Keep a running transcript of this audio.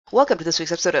Welcome to this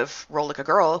week's episode of Roll Like a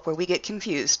Girl, where we get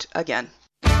confused again.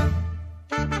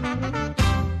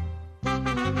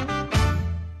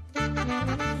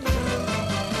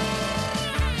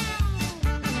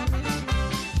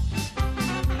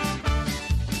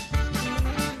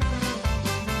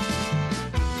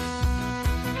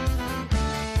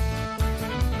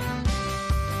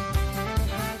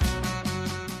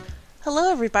 Hello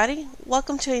everybody,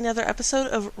 welcome to another episode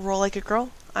of Roll Like a Girl.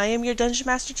 I am your Dungeon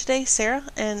Master today, Sarah,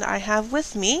 and I have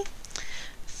with me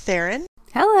Theron.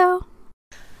 Hello.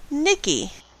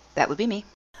 Nikki. That would be me.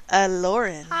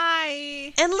 Lauren.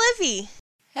 Hi. And Livy.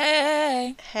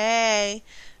 Hey. Hey.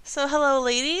 So hello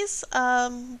ladies.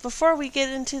 Before we get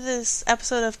into this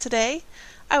episode of today,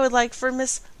 I would like for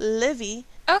Miss Livy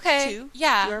Okay. to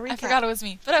Yeah. do a recap. I forgot it was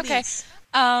me. But okay. Please.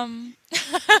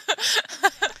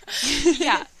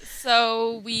 Yeah.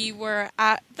 So we were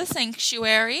at the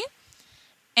sanctuary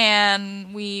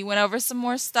and we went over some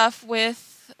more stuff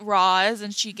with Roz,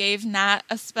 and she gave Nat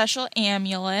a special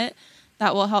amulet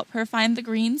that will help her find the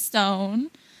green stone.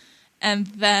 And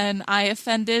then I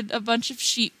offended a bunch of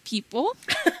sheep people.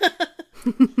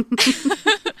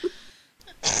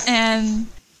 And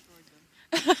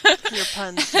Your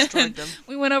puns destroyed them.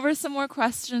 we went over some more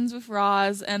questions with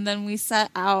Roz, and then we set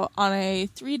out on a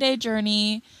 3-day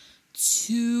journey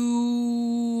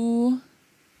to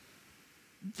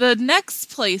the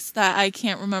next place that I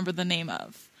can't remember the name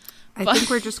of. I think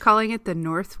we're just calling it the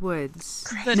North Woods.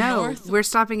 The No, North- we're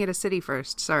stopping at a city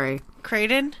first. Sorry.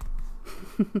 Creighton?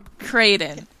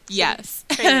 Creighton. Yes.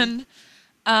 Creighton.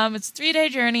 And it's a 3-day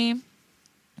journey.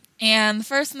 And the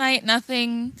first night,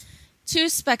 nothing too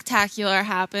spectacular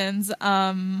happens.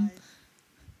 The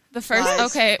first, Lies.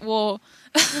 okay, well,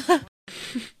 Try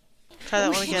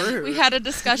that one again. we had a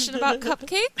discussion about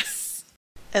cupcakes.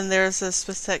 And there's a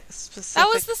specific That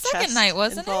was the second chest night,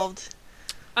 wasn't it? involved.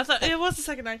 I thought it was the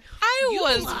second night. I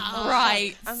was lied.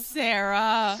 right, I'm-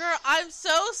 Sarah. Girl, I'm so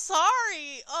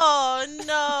sorry. Oh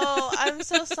no, I'm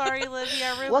so sorry, Livy.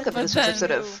 I ruined Welcome to it this for week's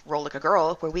then- episode of Roll Like a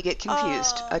Girl, where we get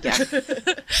confused Oh. again.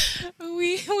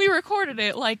 We recorded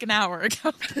it like an hour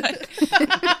ago. But,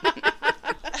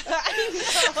 I know.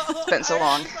 It's been so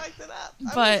long. I fucked it up. I'm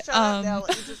But, gonna shut up now. Let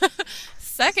me just-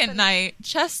 second night,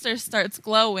 Chester starts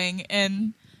glowing,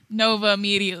 and Nova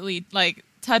immediately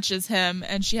touches him,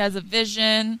 and she has a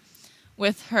vision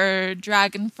with her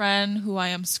dragon friend, who I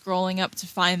am scrolling up to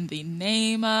find the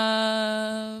name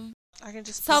of. I can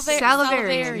just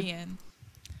Salivarian.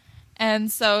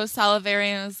 And so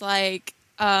Salivarian was like,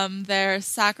 their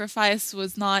sacrifice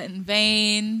was not in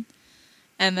vain.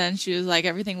 And then she was like,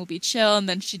 everything will be chill. And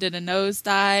then she did a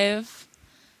nosedive.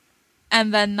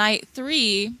 And then night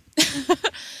 3,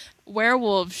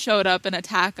 werewolves showed up and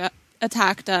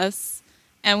attacked us.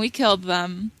 And we killed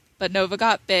them. But Nova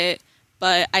got bit.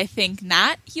 But I think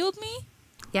Nat healed me.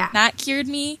 Yeah. Nat cured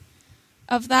me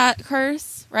of that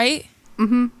curse, right?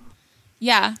 Mm-hmm.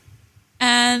 Yeah.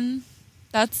 And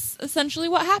that's essentially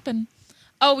what happened.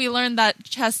 Oh, we learned that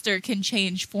Chester can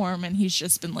change form, and he's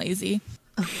just been lazy.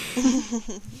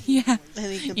 Yeah.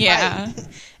 And he can Yeah. bite.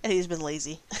 And he's been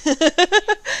lazy.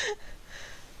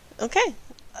 Okay.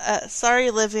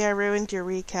 Sorry, Livy, I ruined your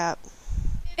recap.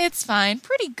 It's fine.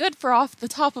 Pretty good for off the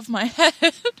top of my head.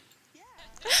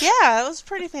 Yeah, it was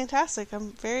pretty fantastic.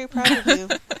 I'm very proud of you.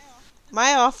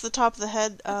 My off the top of the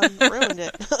head ruined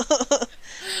it.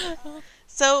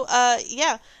 So,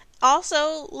 yeah.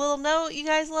 Also, little note, you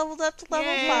guys leveled up to level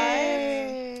 5.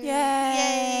 Yay.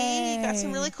 Yay! Got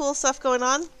some really cool stuff going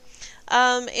on.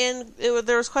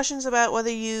 There was questions about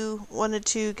whether you wanted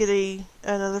to get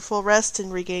another full rest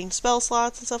and regain spell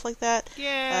slots and stuff like that. You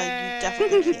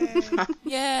definitely can.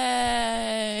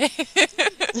 Yay.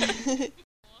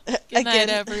 Good Again. night,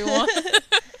 everyone.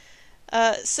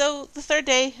 So the third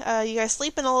day, you guys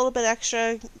sleep in a little bit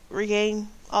extra, regain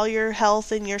all your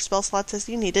health and your spell slots as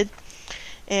you needed,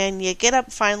 and you get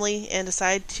up finally and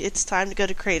decide it's time to go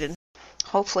to Creighton.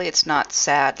 Hopefully it's not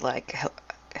sad like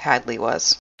Hadley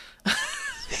was.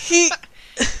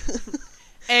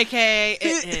 AKA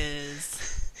it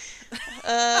is.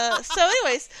 So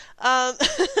anyways,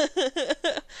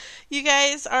 you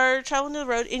guys are traveling to the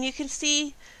road, and you can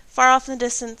see far off in the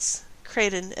distance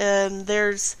Creighton.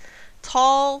 There's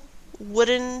tall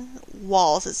wooden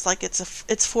walls. It's like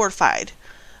it's fortified.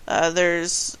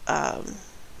 There's a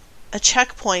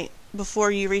checkpoint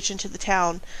before you reach into the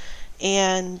town,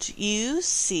 and you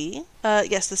see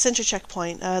the sentry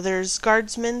checkpoint. There's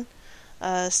guardsmen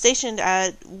stationed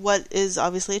at what is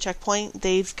obviously a checkpoint.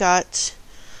 They've got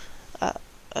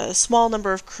a small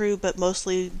number of crew, but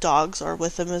mostly dogs are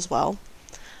with them as well.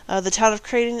 The town of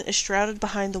Creighton is shrouded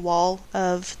behind the wall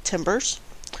of timbers.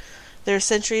 There are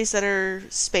sentries that are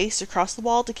spaced across the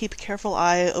wall to keep a careful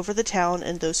eye over the town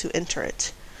and those who enter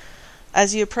it.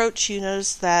 As you approach, you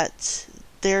notice that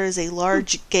there is a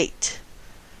large gate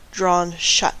drawn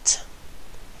shut.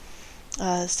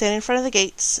 Standing in front of the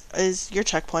gates is your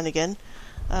checkpoint again.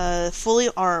 Fully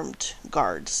armed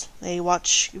guards. They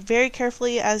watch very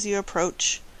carefully as you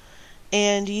approach,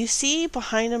 and you see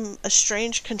behind them a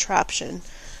strange contraption.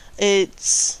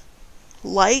 It's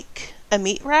like a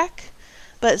meat rack,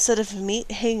 but instead of meat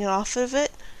hanging off of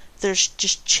it, there's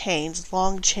just chains,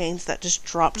 long chains that just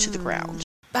drop to the ground.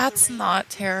 That's not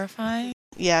terrifying.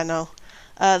 Yeah, no.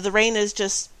 The rain is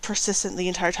just persistent the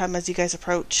entire time as you guys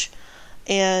approach,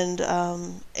 and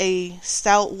a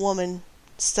stout woman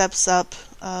steps up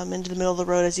into the middle of the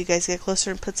road as you guys get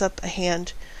closer and puts up a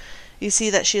hand. You see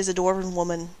that she is a dwarven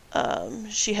woman.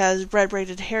 She has red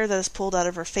braided hair that is pulled out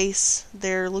of her face.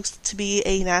 There looks to be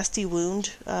a nasty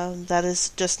wound that is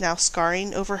just now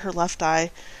scarring over her left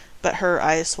eye, but her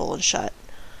eye is swollen shut.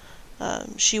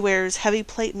 She wears heavy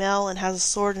plate mail and has a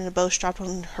sword and a bow strapped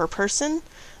on her person,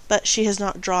 but she has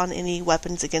not drawn any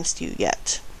weapons against you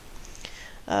yet.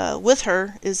 With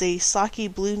her is a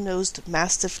socky blue-nosed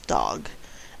mastiff dog,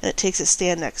 and it takes its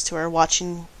stand next to her,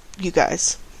 watching you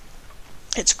guys.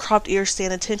 Its cropped ears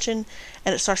stand attention,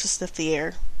 and it starts to sniff the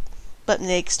air, but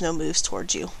makes no moves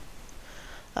towards you.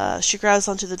 She grabs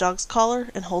onto the dog's collar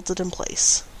and holds it in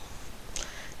place.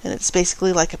 And it's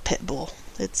basically like a pit bull.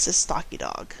 It's a stocky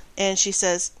dog. And she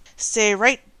says, "Stay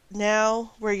right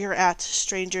now where you're at,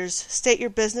 strangers. State your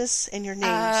business and your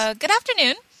names." Good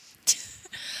afternoon.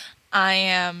 I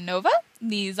am Nova.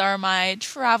 These are my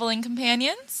traveling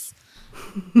companions.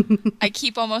 I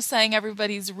keep almost saying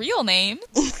everybody's real name.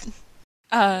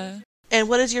 And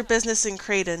what is your business in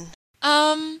Creighton?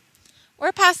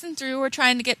 We're passing through. We're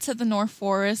trying to get to the North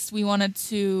Forest. We wanted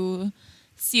to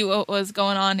see what was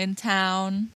going on in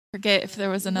town. Forget if there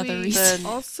was another reason. We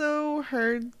also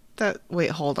heard that... Wait,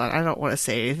 hold on. I don't want to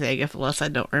say anything unless I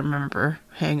don't remember.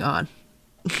 Hang on.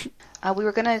 We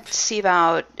were going to see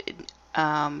about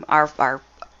our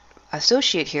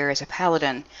associate here is a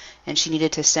paladin, and she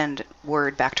needed to send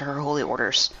word back to her holy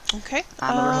orders. Okay. We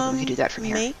were hoping we could do that from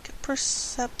here. Make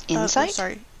Insight?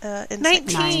 Insight.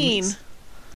 19!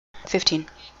 15.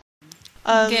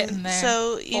 Getting there.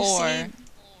 So you 4. see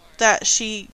that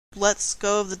she lets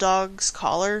go of the dog's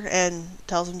collar and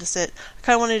tells him to sit. I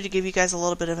kind of wanted to give you guys a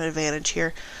little bit of an advantage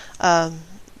here.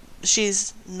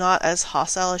 She's not as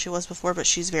hostile as she was before, but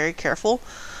she's very careful.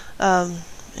 And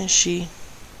she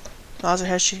nods her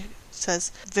head. She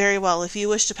says, "Very well. If you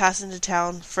wish to pass into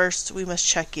town, first we must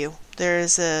check you. There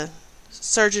is a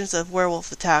surge of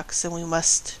werewolf attacks, and we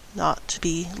must not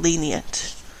be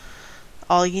lenient.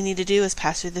 All you need to do is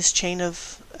pass through this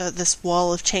this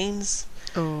wall of chains,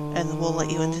 and we'll let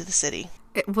you into the city."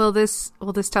 Will this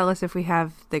tell us if we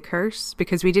have the curse?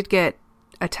 Because we did get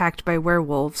attacked by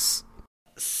werewolves.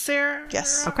 Sarah?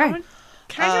 Yes. Okay.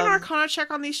 Can I do an Arcana check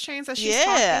on these chains as she's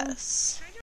talking? Yes.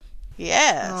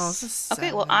 Yes. Oh, this is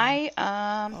Okay, well,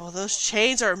 Oh, those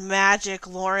chains are magic,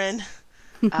 Lauren.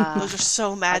 Those are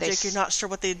so magic. You're not sure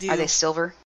what they do. Are they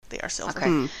silver? They are silver.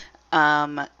 Okay.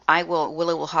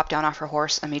 Willow will hop down off her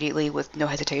horse immediately with no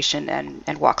hesitation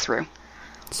and walk through.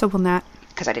 So will Nat.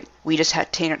 Because we just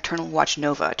had to turn and watch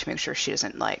Nova to make sure she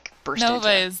doesn't, burst into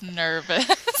Nova it. is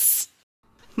nervous.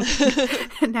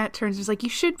 And Nat turns and is like, "You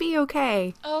should be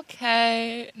okay."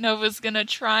 Okay. Nova's gonna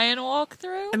try and walk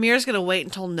through. Amira's gonna wait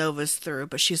until Nova's through,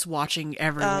 but she's watching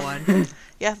everyone.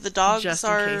 Yeah, the dogs Just in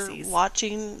are case he's-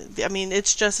 watching. I mean,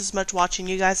 it's just as much watching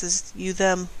you guys as you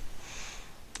them.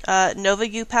 Nova,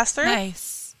 you pass through.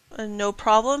 Nice. No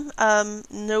problem.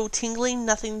 No tingling.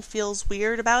 Nothing feels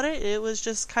weird about it. It was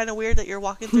just kind of weird that you're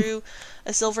walking through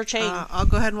a silver chain. I'll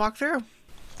go ahead and walk through.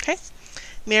 Okay.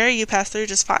 Mary, you pass through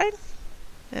just fine.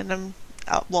 And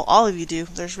all of you do.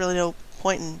 There's really no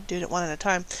point in doing it one at a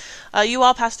time. You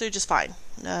all pass through just fine.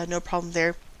 No problem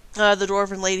there. The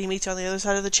dwarven lady meets you on the other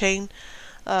side of the chain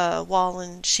wall,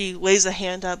 and she waves a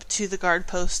hand up to the guard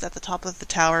post at the top of the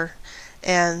tower,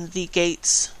 and the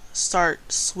gates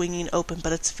start swinging open,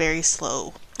 but it's very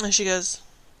slow. And she goes,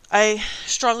 "I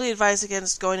strongly advise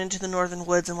against going into the northern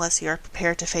woods unless you are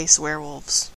prepared to face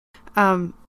werewolves.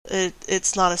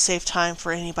 It's not a safe time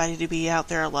for anybody to be out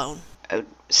there alone."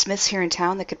 Smiths here in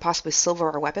town that could possibly silver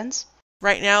our weapons?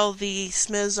 Right now, the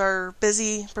Smiths are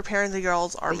busy preparing the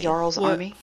Jarl's army. The Jarl's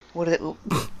army? What are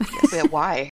they?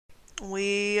 Why?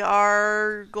 We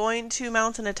are going to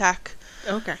mount an attack.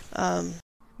 Okay.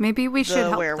 Maybe we should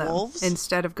help werewolves. them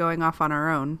instead of going off on our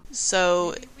own.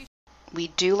 So, We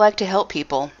do like to help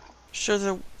people. sure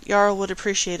the Jarl would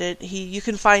appreciate it. You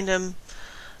can find him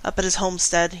up at his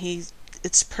homestead. He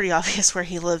it's pretty obvious where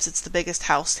he lives. It's the biggest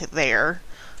house there,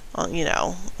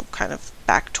 kind of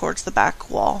back towards the back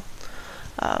wall.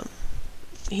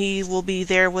 He will be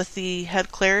there with the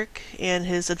head cleric and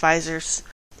his advisors.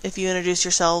 If you introduce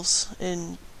yourselves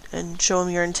and show him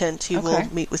your intent, he will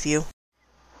meet with you.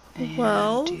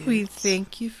 Well, we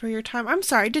thank you for your time. I'm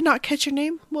sorry, I did not catch your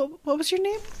name. What was your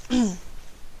name?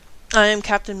 I am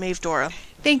Captain Maeve Dora.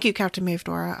 Thank you, Captain Maeve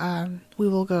Dora. We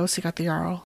will go seek out the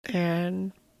Jarl.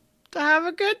 And have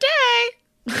a good day!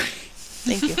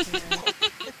 Thank you.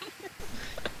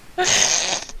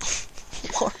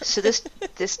 So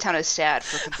this town is sad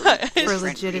for completely For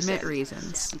legitimate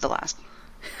reasons. The last.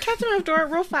 Captain Maeve Dora,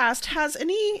 real fast, has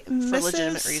any legitimate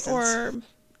missives reasons. or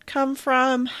come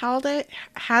from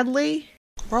Hadley?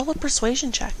 Roll a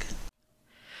persuasion check.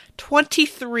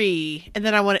 23, and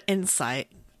then I want an insight.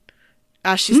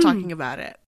 As she's talking about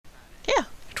it. Yeah.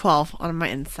 12 on my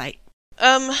insight.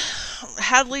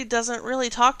 Hadley doesn't really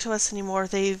talk to us anymore.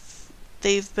 They've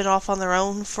been off on their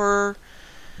own for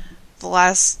the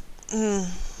last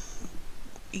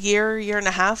year and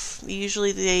a half.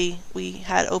 Usually we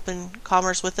had open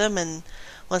commerce with them, and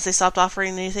once they stopped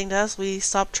offering anything to us, we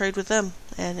stopped trade with them,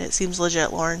 and it seems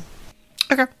legit, Lauren.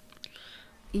 Okay.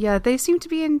 Yeah, they seem to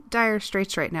be in dire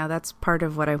straits right now. That's part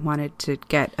of what I wanted to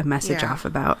get a message off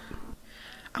about.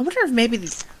 I wonder if maybe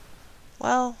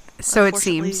Well, so it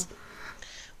seems.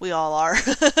 We all are.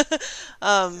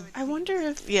 I wonder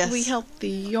if we help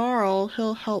the Jarl,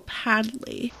 he'll help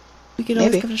Hadley. We could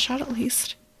always give it a shot at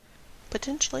least.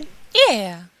 Potentially.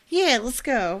 Yeah. Yeah, let's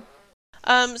go.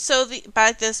 So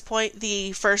by this point,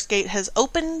 the first gate has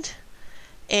opened,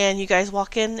 and you guys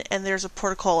walk in, and there's a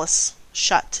portcullis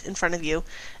shut in front of you.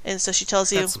 And so she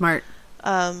tells you... That's smart.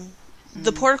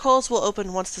 The portcullis will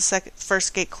open once the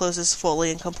first gate closes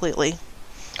fully and completely.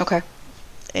 Okay.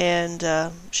 And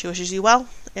she wishes you well,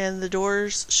 and the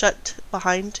doors shut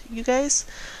behind you guys.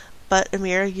 But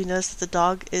Amira, you notice that the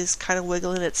dog is kind of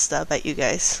wiggling its stub at you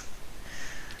guys.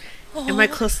 Am I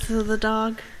close to the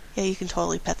dog? Yeah, you can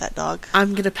totally pet that dog.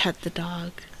 I'm gonna pet the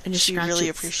dog. And just she scratch really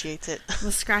its- appreciates it. I'm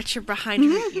gonna scratch her behind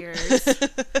her ears.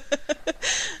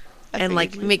 And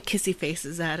like make kissy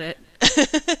faces at it.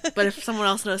 But if someone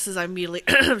else notices, I immediately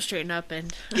straighten up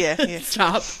and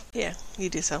stop. Yeah, you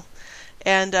do so.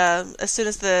 And as soon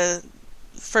as the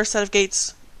first set of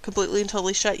gates completely and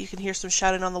totally shut, you can hear some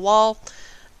shouting on the wall,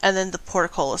 and then the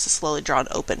portcullis is slowly drawn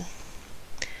open.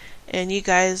 And you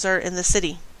guys are in the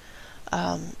city.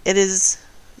 It is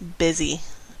busy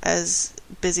as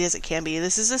it can be.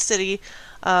 This is a city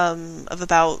of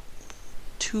about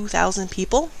 2,000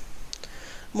 people,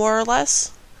 more or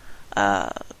less.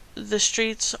 The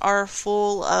streets are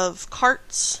full of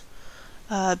carts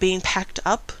being packed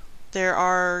up. There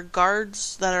are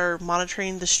guards that are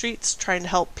monitoring the streets, trying to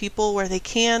help people where they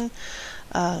can.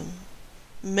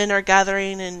 Men are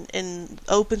gathering in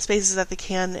open spaces that they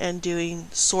can and doing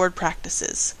sword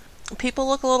practices. People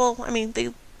look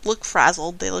they look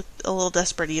frazzled. They look a little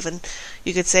desperate even,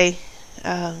 you could say.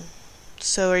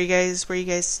 So where are you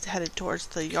guys headed towards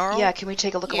the Jarl? Yeah, can we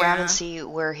take a look around and see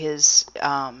where his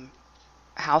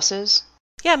house is?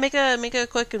 Yeah, make a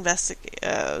quick investigate.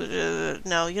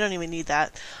 No, you don't even need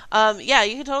that. Yeah,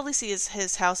 you can totally see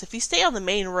his house. If you stay on the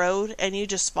main road and you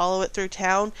just follow it through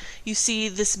town, you see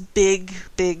this big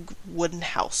wooden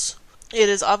house. It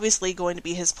is obviously going to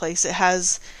be his place. It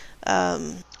has,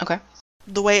 Okay.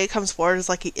 The way it comes forward is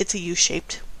like it's a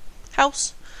U-shaped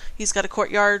house. He's got a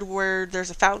courtyard where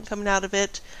there's a fountain coming out of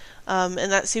it, and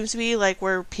that seems to be like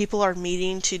where people are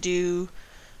meeting to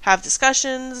have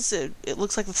discussions. It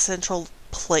looks like the central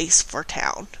place for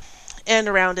town, and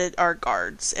around it are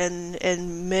guards and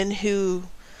men who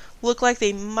look like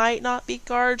they might not be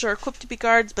guards or equipped to be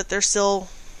guards, but they're still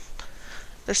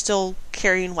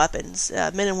carrying weapons.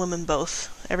 Men and women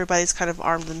both. Everybody's kind of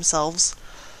armed themselves.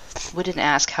 We didn't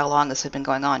ask how long this had been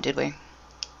going on, did we?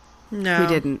 No. We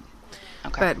didn't.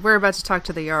 Okay. But we're about to talk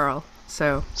to the Jarl,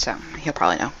 so he'll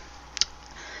probably know.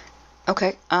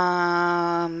 Okay.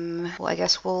 Well, I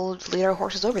guess we'll lead our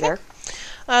horses over there.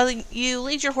 You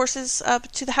lead your horses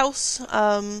up to the house,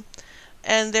 and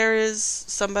there is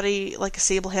somebody, like a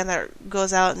stable hand, that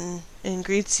goes out and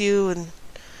greets you and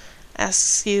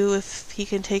asks you if he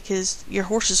can take your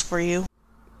horses for you.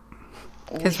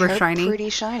 because we're They're shiny. Pretty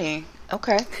shiny.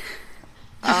 Okay.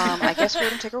 I guess we're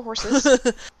going to take our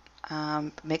horses.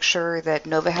 Make sure that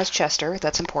Nova has Chester.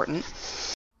 That's important.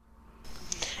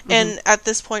 And at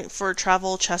this point for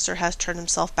travel, Chester has turned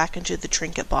himself back into the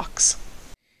trinket box.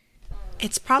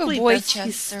 It's probably Good boy, best he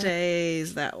Chester.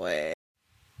 stays that way.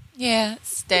 Yeah,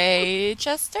 stay,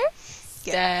 Chester.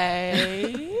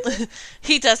 Stay.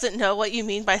 He doesn't know what you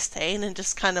mean by staying and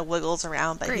just kind of wiggles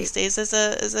around, but he stays as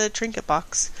a trinket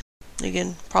box. You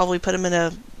can probably put him in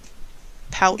a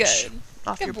pouch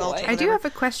off your belt. I do have a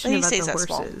question about the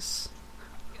horses.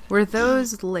 Were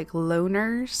those like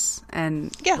loners,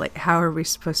 and like how are we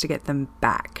supposed to get them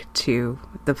back to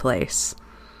the place?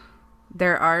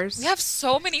 They're ours. We have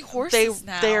so many horses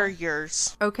now. They're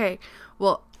yours. Okay,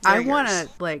 well, I want to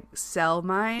like sell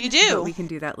mine. You do, but we can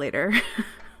do that later.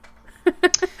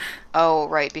 Oh,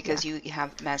 right, because you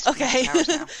have magic powers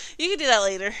now. You can do that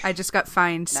later. I just got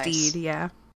fine steed. Yeah.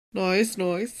 Nice.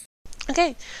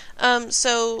 Okay,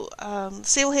 so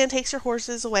Sable Hand takes your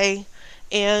horses away,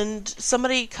 and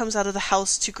somebody comes out of the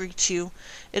house to greet you.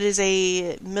 It is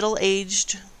a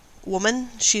middle-aged woman.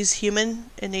 She's human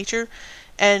in nature,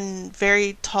 and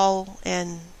very tall,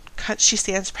 and she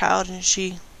stands proud, and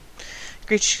she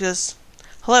greets you. She goes,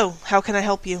 "Hello, how can I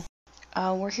help you?"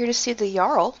 We're here to see the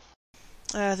Jarl.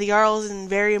 The Jarl is in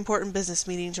very important business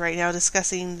meetings right now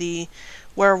discussing the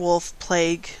werewolf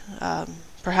plague.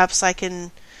 Perhaps I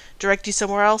can direct you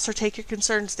somewhere else or take your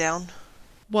concerns down.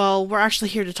 Well, we're actually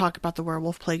here to talk about the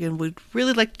werewolf plague, and we'd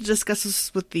really like to discuss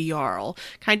this with the Jarl.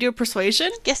 Can I do a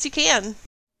persuasion? Yes, you can.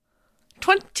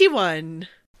 21.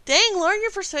 Dang, Lauren,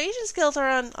 your persuasion skills are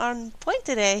on point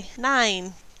today.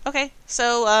 9. Okay,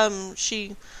 so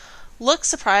she looks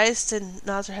surprised and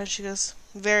nods her head. She goes,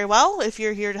 "Very well. If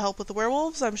you're here to help with the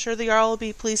werewolves, I'm sure the Jarl will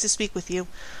be pleased to speak with you.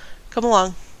 Come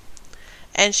along."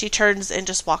 And she turns and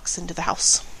just walks into the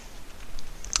house.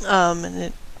 And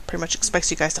it pretty much expects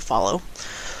you guys to follow.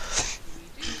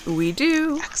 We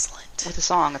do. Excellent. With a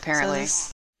song, apparently.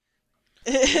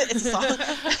 It's a song.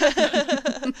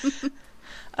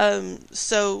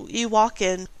 So you walk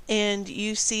in, and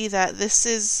you see that this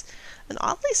is an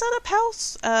oddly set up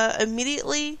house.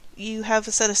 Immediately, you have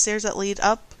a set of stairs that lead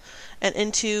up and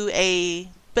into a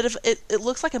bit of it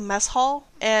looks like a mess hall,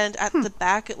 and at the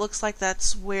back it looks like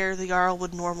that's where the Jarl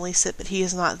would normally sit, but he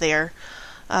is not there.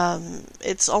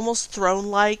 It's almost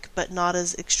throne-like, but not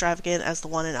as extravagant as the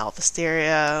one in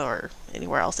Alphasteria or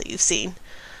anywhere else that you've seen.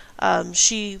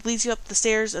 She leads you up the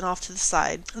stairs and off to the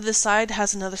side. This side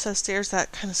has another set of stairs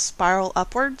that kind of spiral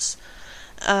upwards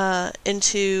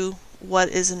into what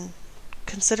is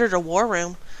considered a war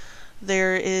room.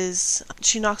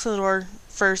 She knocks on the door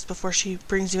first before she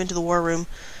brings you into the war room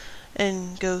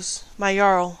and goes, "My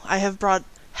Jarl, I have brought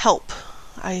help.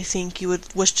 I think you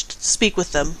would wish to speak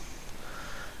with them."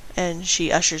 And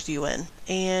she ushers you in.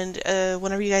 And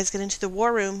whenever you guys get into the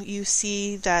war room, you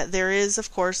see that there is,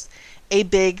 of course, a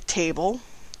big table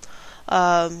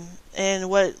and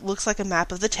what looks like a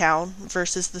map of the town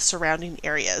versus the surrounding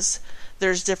areas.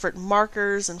 There's different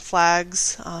markers and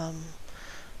flags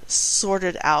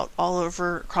sorted out all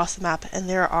over across the map, and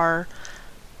there are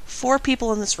 4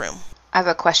 people in this room. I have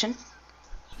a question.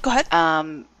 Go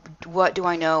ahead. What do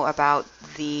I know about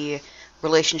the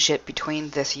relationship between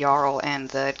this Jarl and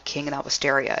the king in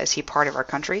Alphasteria? Is he part of our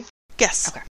country? Yes.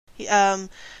 Okay.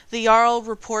 The Jarl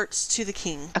reports to the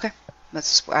king. Okay.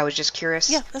 I was just curious.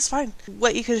 Yeah, that's fine.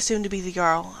 What you could assume to be the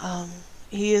Jarl.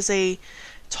 He is a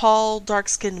tall,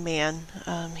 dark-skinned man.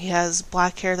 He has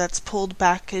black hair that's pulled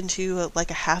back into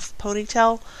like a half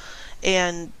ponytail,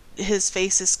 and his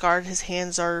face is scarred. His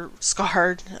hands are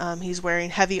scarred. He's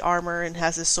wearing heavy armor and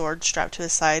has his sword strapped to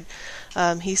his side.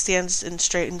 He stands and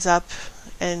straightens up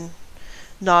and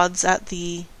nods at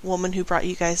the woman who brought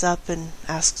you guys up and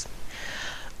asks,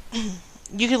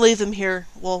 "You can leave them here.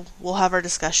 We'll have our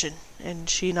discussion." And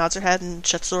she nods her head and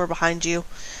shuts the door behind you.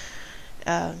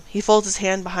 He folds his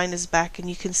hand behind his back, and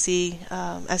you can see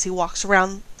as he walks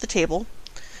around the table,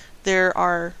 there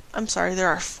are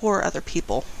 4 other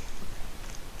people.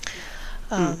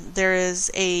 There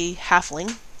is a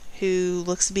halfling who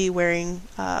looks to be wearing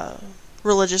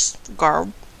religious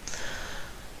garb,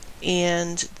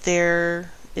 and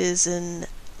there is an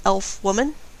elf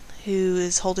woman who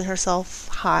is holding herself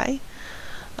high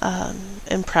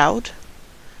and proud,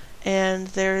 and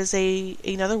there is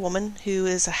another woman who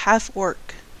is a half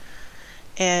orc,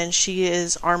 and she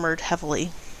is armored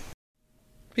heavily.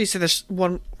 You said there's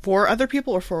 4 other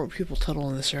people or 4 people total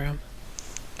in this room?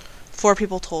 4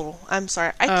 people total. I'm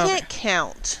sorry. I can't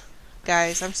count.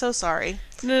 Guys, I'm so sorry.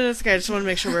 No, that's okay. I just want to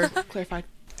make sure we're clarified.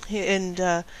 And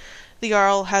the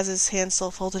Jarl has his hands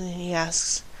still folded, and he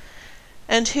asks,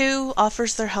 "And who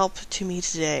offers their help to me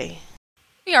today?"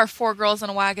 We are 4 girls in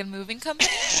a wagon moving company.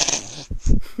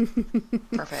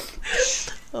 Perfect.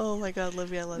 Oh my god,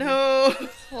 Livy, I love you. No.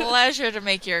 Pleasure to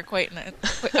make your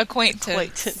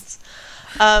acquaintance.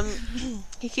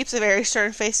 He keeps a very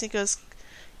stern face and he goes,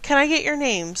 "Can I get your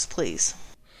names, please?"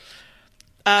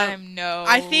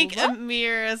 I think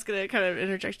Amira is gonna kind of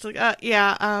interject. Like,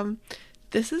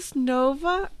 this is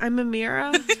Nova. I'm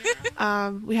Amira.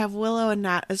 We have Willow and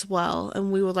Nat as well,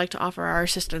 and we would like to offer our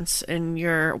assistance in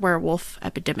your werewolf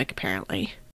epidemic,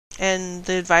 apparently. And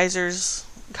the advisors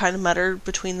kind of mutter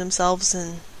between themselves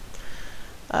and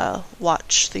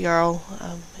watch the Jarl,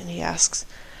 and he asks,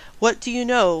 "What do you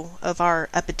know of our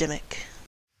epidemic?"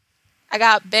 I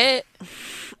got bit.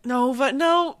 Nova,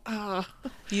 no.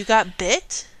 You got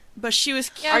bit? But she was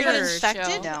cured. Are you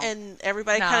infected? No. And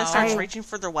everybody kind of starts reaching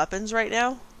for their weapons right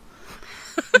now?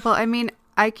 Well, I mean,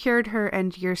 I cured her,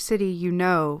 and your city,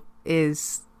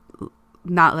 is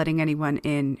not letting anyone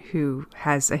in who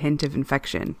has a hint of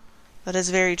infection. That is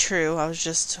very true. I was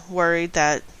just worried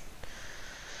that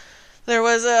there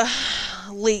was a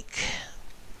leak.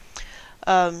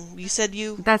 You said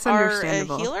That's are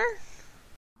understandable. A healer?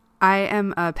 I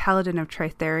am a paladin of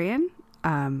Tritherion.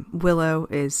 Willow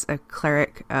is a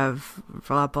cleric of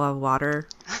blah blah water.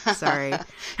 Sorry,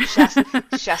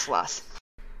 Shaslas.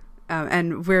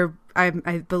 And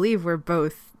I believe we're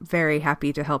both very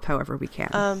happy to help however we can.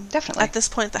 Definitely. At this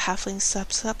point, the halfling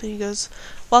steps up and he goes,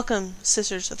 "Welcome,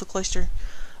 Sisters of the Cloister.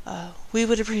 We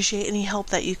would appreciate any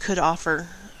help that you could offer.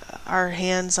 Our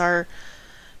hands are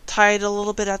tied a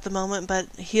little bit at the moment, but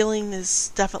healing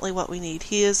is definitely what we need."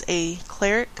 He is a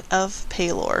cleric of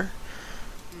Pelor.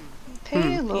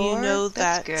 Pelor. You know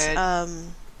that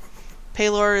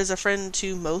Pelor is a friend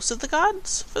to most of the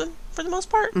gods, for the most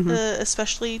part,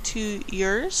 especially to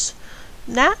yours,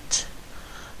 Nat.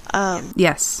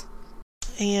 Yes.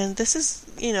 And this is,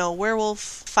 werewolf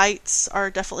fights are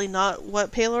definitely not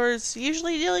what Pelor is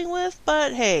usually dealing with,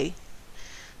 but hey,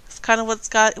 it's kind of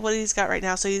what he's got right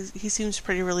now, so he seems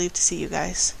pretty relieved to see you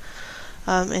guys.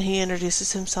 And he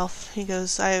introduces himself. He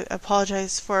goes, "I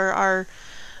apologize for our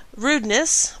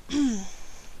rudeness.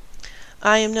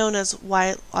 I am known as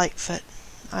Wyatt Lightfoot.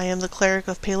 I am the cleric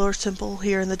of Pelor's Temple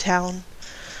here in the town.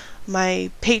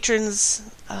 My patrons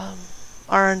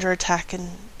are under attack,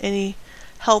 and any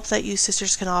help that you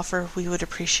sisters can offer, we would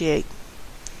appreciate."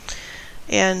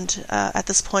 And at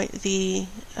this point, the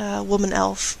woman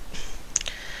elf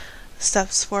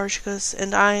steps forward. She goes,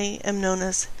 "And I am known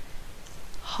as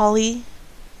Holly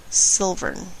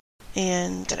Silvern."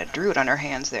 And got a druid on her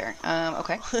hands there.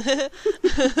 Okay.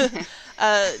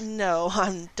 No,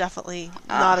 I'm definitely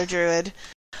not a druid.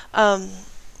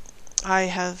 I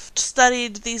have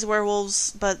studied these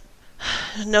werewolves, but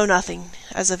know nothing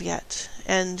as of yet.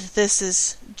 And this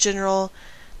is General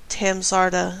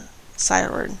Tamzarda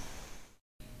Silern.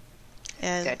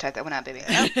 And gotta type that one out, baby.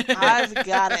 Yep, I've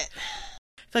got it.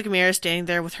 I feel like Amira's standing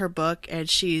there with her book, and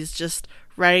she's just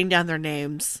writing down their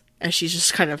names, and she's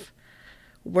just kind of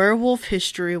Werewolf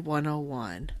History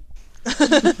 101.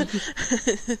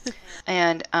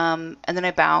 And then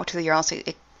I bow to the Jarl and say,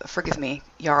 "Forgive me,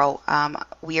 Jarl.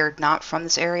 We are not from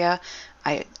this area.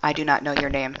 I do not know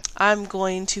your name." I'm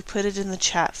going to put it in the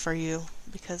chat for you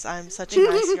because I'm such a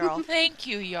nice Jarl. Thank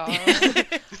you, Jarl.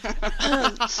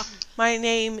 My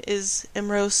name is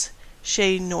Imros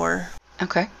Shaynor.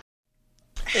 Okay.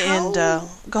 And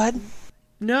go ahead.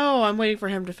 No, I'm waiting for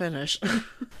him to finish.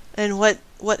 And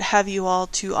what have you all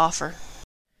to offer?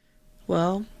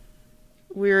 Well,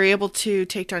 we were able to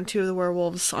take down 2 of the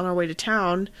werewolves on our way to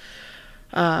town.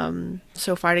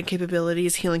 So fighting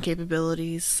capabilities, healing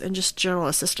capabilities, and just general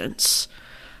assistance.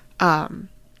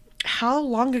 How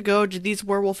long ago did these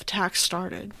werewolf attacks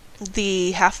started?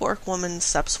 The half-orc woman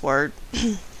steps forward.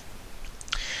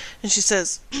 And she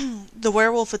says, "The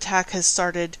werewolf attack has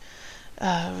started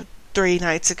 3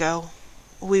 nights ago.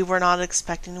 We were not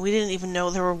expecting, we didn't even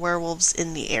know there were werewolves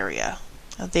in the area.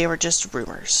 They were just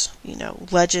rumors,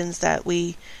 legends that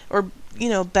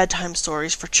bedtime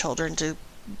stories for children to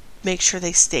make sure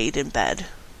they stayed in bed.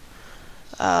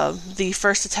 The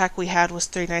first attack we had was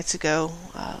 3 nights ago.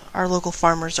 Our local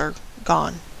farmers are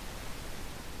gone.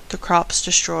 The crops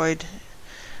destroyed.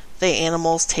 The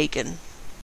animals taken."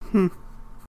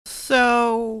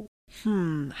 So,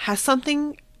 has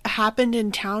something happened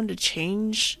in town to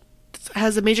change?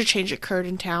 Has a major change occurred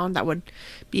in town that would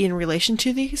be in relation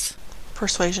to these?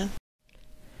 Persuasion.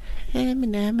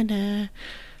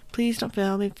 Please don't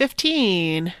fail me.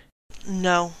 15.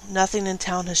 No, nothing in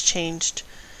town has changed.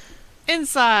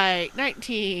 Insight.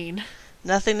 19.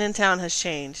 Nothing in town has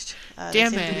changed.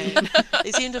 Damn it.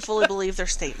 They seem to fully believe their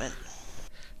statement.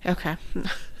 Okay.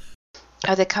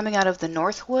 Are they coming out of the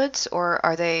North Woods, or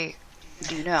are they...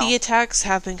 Do you know? The attacks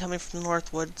have been coming from the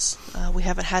North Woods. We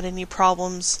haven't had any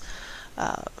problems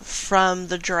from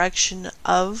the direction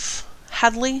of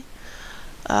Hadley.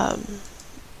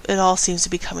 It all seems to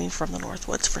be coming from the North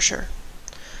Woods for sure.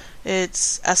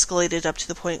 It's escalated up to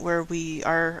the point where we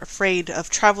are afraid of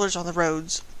travelers on the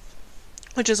roads,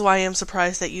 which is why I'm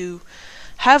surprised that you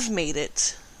have made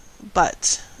it,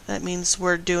 but that means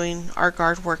we're doing our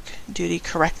guard work duty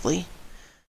correctly.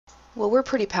 Well, we're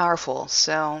pretty powerful,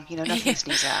 so, nothing to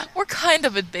sneeze at. We're kind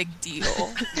of a big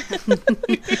deal.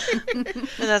 And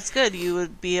that's good. You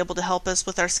would be able to help us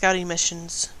with our scouting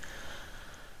missions.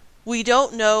 We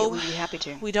don't know... Yeah, we'd be happy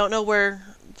to. We don't know where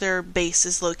their base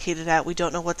is located at. We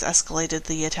don't know what's escalated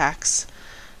the attacks.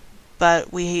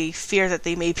 But we fear that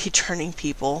they may be turning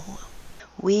people.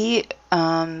 The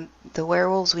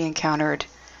werewolves we encountered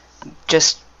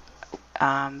just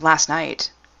last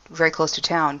night, very close to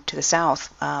town, to the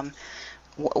south,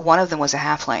 one of them was a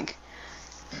halfling,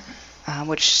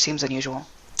 which seems unusual.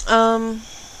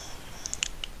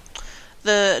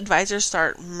 The advisors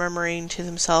start murmuring to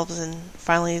themselves, and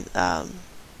finally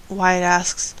Wyatt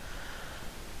asks,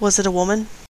 "Was it a woman?"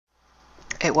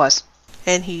 It was.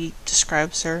 And he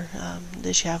describes her.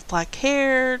 Did she have black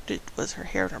hair? Was her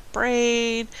hair in a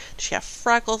braid? Did she have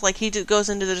freckles? Like, he goes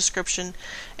into the description,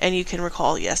 and you can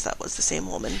recall, yes, that was the same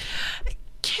woman.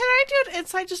 Can I do an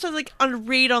insight just to,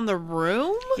 read on the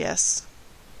room? Yes.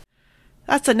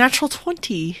 That's a natural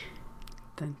 20.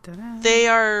 Dun, dun, dun. They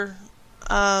are,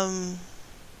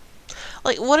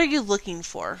 what are you looking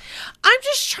for? I'm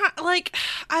just trying,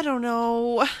 I don't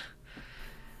know.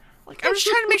 I'm just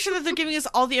trying to make sure that they're giving us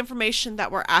all the information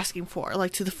that we're asking for,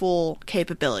 to the full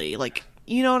capability.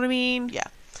 You know what I mean? Yeah.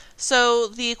 So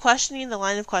the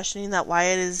line of questioning that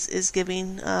Wyatt is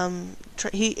giving,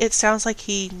 it sounds like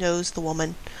he knows the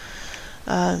woman.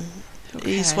 Okay.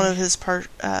 He's one of his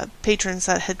patrons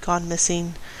that had gone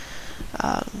missing,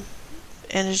 and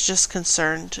is just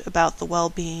concerned about the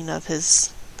well-being of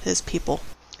his people.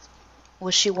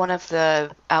 Was she one of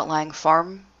the outlying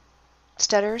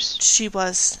farmsteaders? She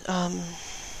was.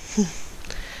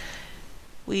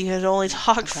 We had only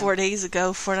talked 4 nights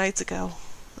ago,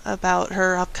 about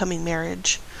her upcoming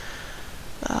marriage.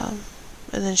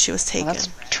 And then she was taken. Well, that's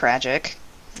tragic.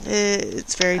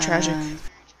 It's very tragic.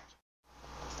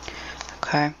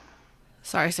 Okay.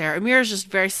 Sorry, Sarah. Amira's just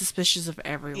very suspicious of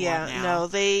everyone now. No,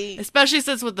 especially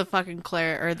since with the fucking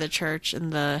the church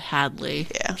and the Hadley.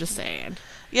 Yeah. I'm just saying.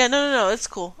 Yeah, no, it's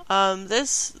cool.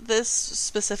 This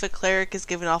specific cleric is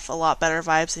giving off a lot better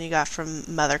vibes than you got from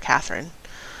Mother Catherine.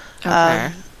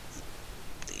 Okay.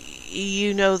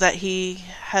 You know that he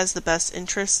has the best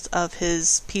interest of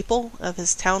his people, of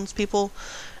his townspeople,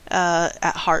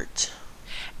 at heart.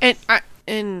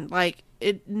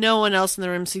 No one else in the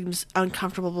room seems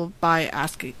uncomfortable by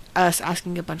asking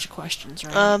a bunch of questions,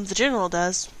 right? The general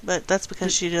does, but that's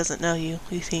because she doesn't know you.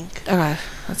 You think? Okay,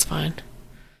 that's fine.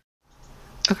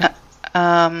 Okay.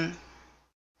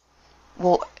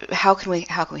 Well, how can we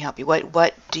help you?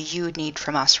 What do you need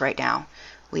from us right now?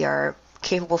 We are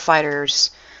capable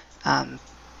fighters.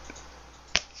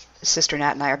 Sister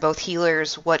Nat and I are both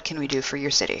healers. What can we do for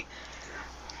your city?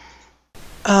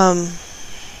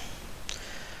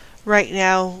 Right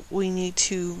now, we need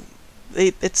to...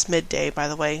 It's midday, by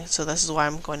the way, so this is why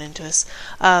I'm going into this.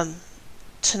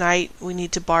 Tonight, we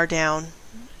need to bar down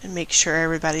and make sure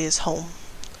everybody is home.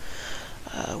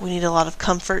 We need a lot of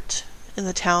comfort in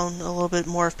the town, a little bit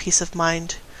more of peace of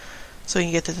mind, so we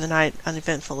can get through the night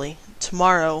uneventfully.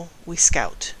 Tomorrow, we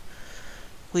scout.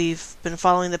 We've been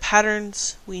following the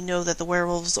patterns. We know that the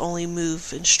werewolves only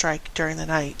move and strike during the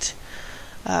night.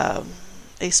 A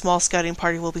small scouting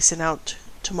party will be sent out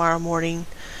tomorrow morning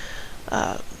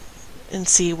and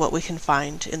see what we can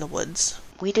find in the woods.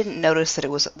 We didn't notice that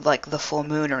it was the full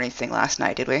moon or anything last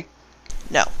night, did we?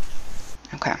 No.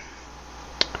 Okay.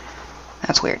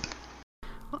 That's weird.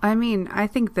 I mean, I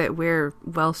think that we're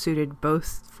well suited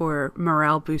both for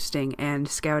morale boosting and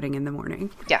scouting in the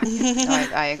morning. Yeah, no,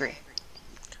 I agree.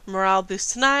 Morale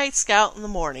boost tonight, scout in the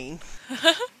morning. You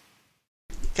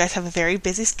guys have a very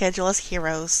busy schedule as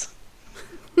heroes.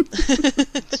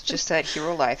 It's just that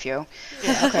hero life, yo.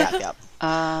 Yeah, okay. Yep.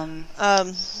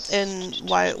 And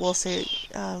Wyatt will say,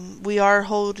 we are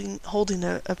holding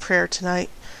a prayer tonight,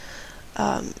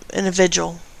 and a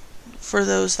vigil for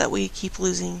those that we keep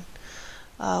losing.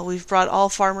 We've brought all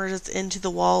farmers into the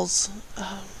walls.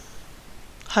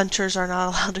 Hunters are not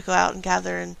allowed to go out and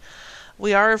gather, and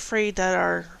we are afraid that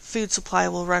our food supply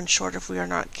will run short if we are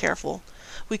not careful.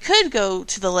 We could go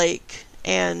to the lake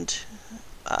and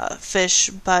fish,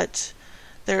 but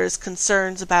there is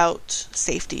concerns about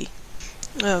safety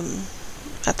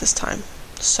at this time.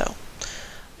 So,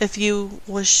 if you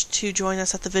wish to join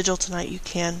us at the vigil tonight, you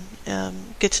can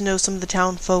get to know some of the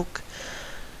town folk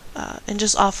and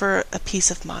just offer a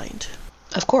peace of mind.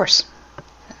 Of course.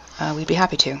 We'd be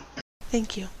happy to.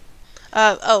 Thank you.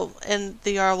 And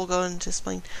the Jarl will go into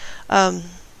explain.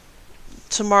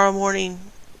 Tomorrow morning,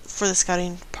 for the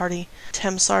scouting party,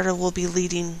 Tamsarda will be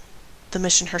leading the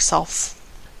mission herself.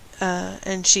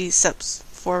 And she steps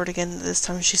forward again this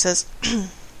time. She says,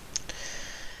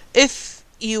 if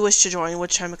you wish to join,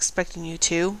 which I'm expecting you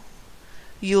to,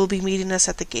 you will be meeting us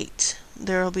at the gate.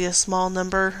 There will be a small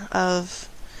number of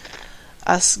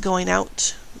us going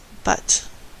out, but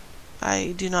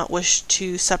I do not wish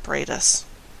to separate us,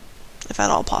 if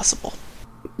at all possible.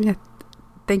 Yeah.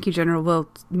 Thank you, General. We'll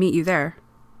meet you there.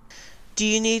 Do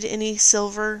you need any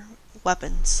silver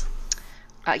weapons?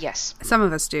 Yes. Some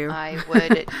of us do. I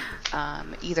would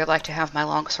either like to have my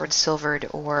longsword silvered,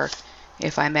 or,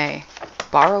 if I may,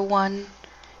 borrow one,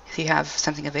 if you have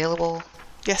something available.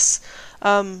 Yes.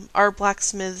 Our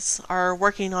blacksmiths are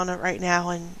working on it right now,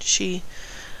 and she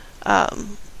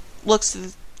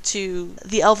looks to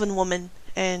the elven woman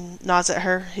and nods at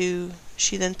her, who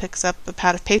she then picks up a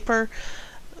pad of paper,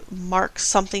 marks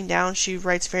something down. She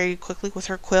writes very quickly with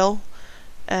her quill,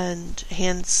 and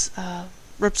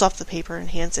rips off the paper and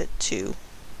hands it to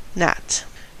Nat.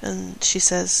 And she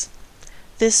says,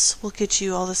 this will get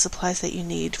you all the supplies that you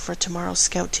need for tomorrow's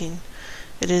scouting.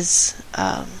 It is,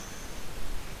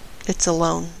 it's a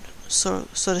loan, so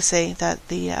to say, that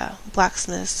the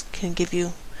blacksmiths can give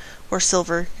you, or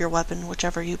silver, your weapon,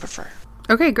 whichever you prefer.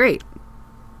 Okay, great.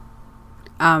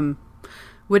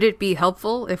 Would it be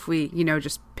helpful if we,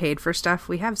 just paid for stuff?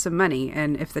 We have some money,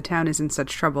 and if the town is in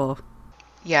such trouble...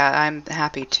 Yeah, I'm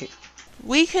happy to.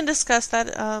 We can discuss that.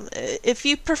 If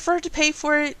you prefer to pay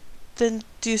for it, then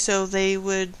do so. They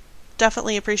would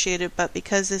definitely appreciate it, but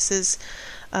because this is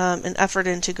an effort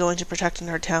into going to protecting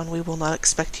our town, we will not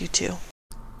expect you to.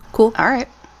 Cool. All right.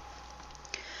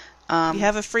 You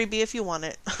have a freebie if you want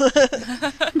it.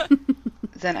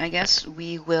 Then I guess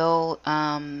we will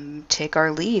take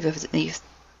our leave.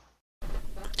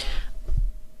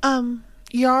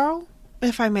 Jarl,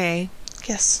 if I may.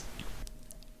 Yes.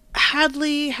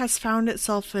 Hadley has found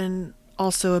itself in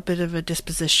also a bit of a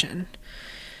disposition.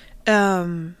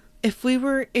 If we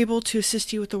were able to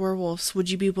assist you with the werewolves, would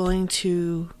you be willing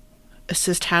to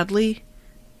assist Hadley,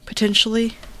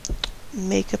 potentially?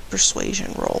 Make a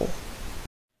persuasion roll.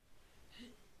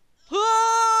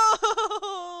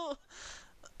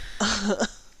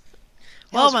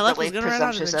 Well, my luck was really going to run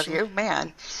out presumptuous of you,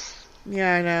 man.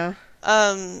 Yeah, I know.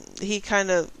 He kind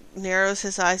of narrows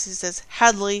his eyes. He says,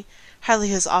 Hadley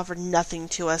has offered nothing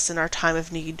to us in our time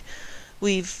of need.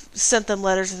 We've sent them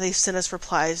letters and they've sent us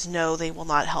replies. No, they will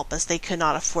not help us. They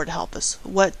cannot afford to help us.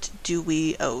 What do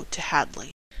we owe to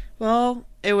Hadley? Well,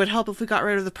 it would help if we got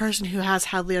rid of the person who has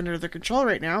Hadley under their control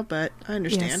right now, but I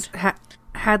understand. Yes,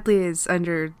 Hadley is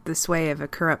under the sway of a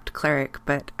corrupt cleric,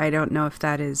 but I don't know if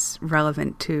that is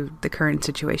relevant to the current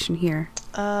situation here.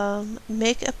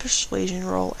 Make a persuasion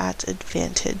roll at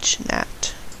advantage,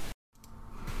 Nat.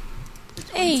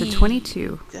 Hey. It's a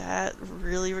 22. That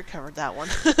really recovered that one.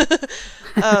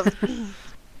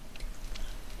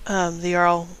 The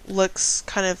Jarl looks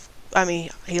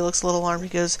he looks a little alarmed. He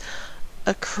goes,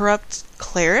 a corrupt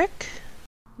cleric?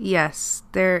 Yes,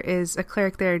 there is a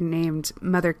cleric there named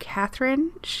Mother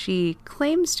Catherine. She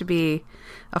claims to be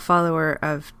a follower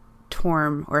of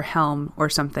Torm or Helm or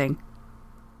something.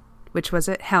 Which was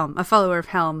it? Helm. A follower of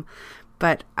Helm.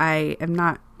 But I am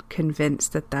not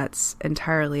convinced that that's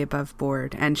entirely above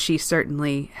board. And she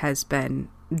certainly has been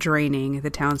draining the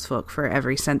townsfolk for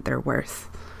every cent they're worth.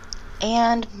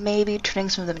 And maybe turning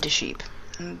some of them into sheep.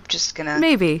 I'm just gonna...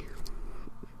 Maybe.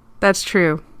 That's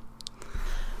true.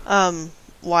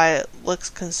 Wyatt looks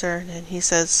concerned and he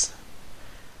says,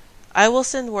 I will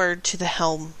send word to the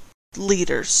Helm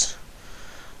leaders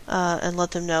and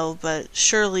let them know, but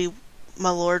surely,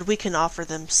 my lord, we can offer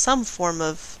them some form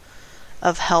of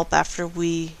help after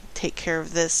we take care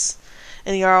of this.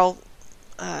 And Jarl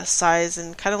sighs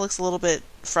and kind of looks a little bit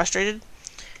frustrated.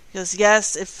 He goes,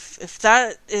 yes, if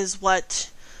that is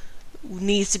what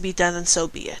needs to be done, then so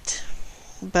be it.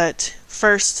 But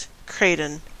first,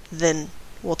 Creighton, then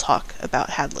we'll talk about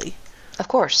Hadley. Of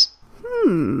course.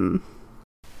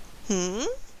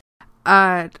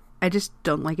 I just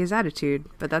don't like his attitude,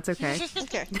 but that's okay.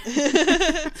 Okay.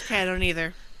 Okay, I don't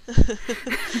either.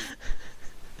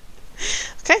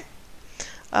 Okay.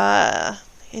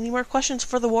 Any more questions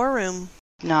for the war room?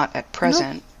 Not at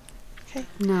present. Okay.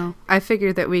 No. I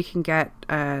figured that we can get,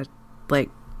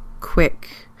 quick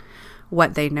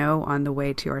what they know on the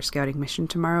way to our scouting mission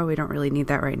tomorrow. We don't really need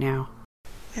that right now.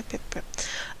 Yep.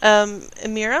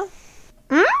 Amira?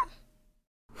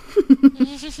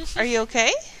 Are you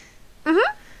okay?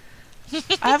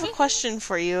 I have a question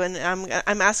for you, and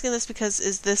I'm asking this because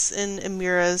is this in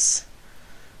Amira's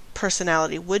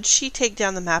personality, would she take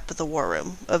down the map of the war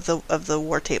room, of the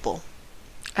war table?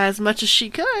 As much as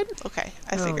she could. Okay,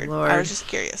 I figured. Lord. I was just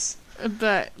curious.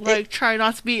 But, like, try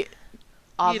not to be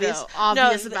obvious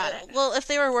about it. Well, if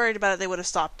they were worried about it, they would have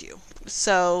stopped you.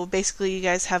 So, basically, you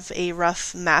guys have a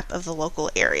rough map of the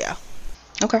local area.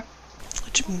 Okay.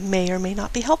 Which may or may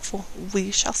not be helpful.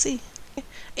 We shall see.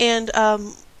 And,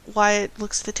 Wyatt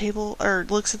looks at the table, or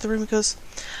looks at the room and goes,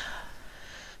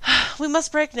 "We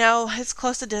must break now. It's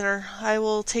close to dinner. I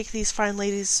will take these fine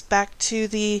ladies back to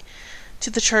the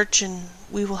church, and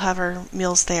we will have our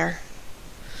meals there,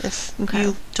 if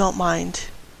you don't mind."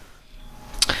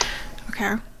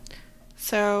 Okay.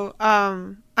 So,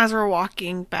 as we're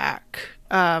walking back,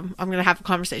 I'm going to have a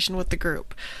conversation with the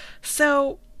group.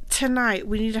 So, tonight,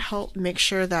 we need to help make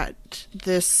sure that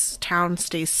this town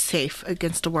stays safe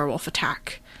against a werewolf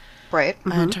attack. Right.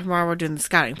 And tomorrow we're doing the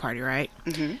scouting party, right?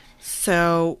 Mm-hmm.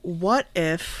 So, what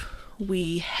if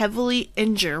we heavily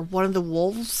injure one of the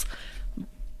wolves,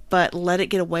 but let it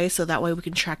get away so that way we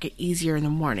can track it easier in the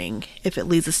morning if it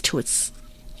leads us to its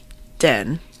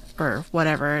den or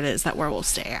whatever it is that werewolves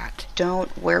stay at?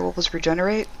 Don't werewolves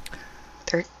regenerate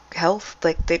their health?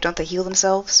 Like, don't they heal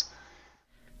themselves?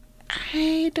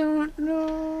 I don't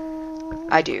know.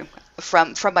 I do.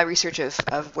 From my research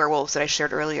of werewolves that I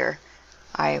shared earlier,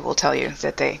 I will tell you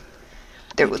that they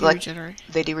do regenerate.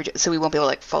 They do so we won't be able to,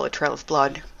 like, follow a trail of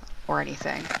blood or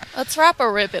anything. Let's wrap a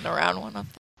ribbon around one of them.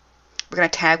 We're going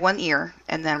to tag one ear,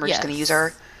 and then we're just going to use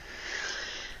our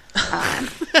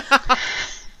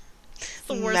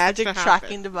magic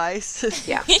tracking device.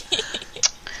 Yeah.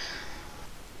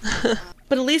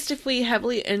 But at least if we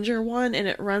heavily injure one and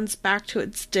it runs back to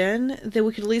its den, then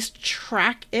we could at least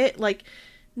track it. Like,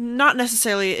 not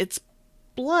necessarily its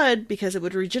blood because it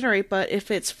would regenerate, but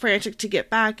if it's frantic to get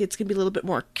back, it's going to be a little bit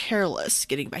more careless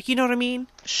getting back. You know what I mean?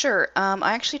 Sure.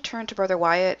 I actually turned to Brother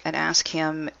Wyatt and asked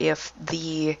him if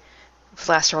the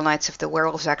last several nights, if the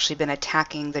werewolves actually been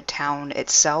attacking the town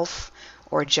itself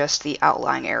or just the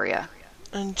outlying area.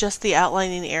 And just the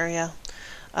outlining area.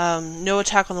 No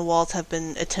attack on the walls have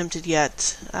been attempted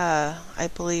yet. I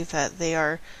believe that they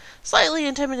are slightly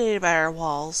intimidated by our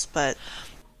walls, but...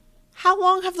 How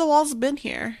long have the walls been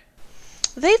here?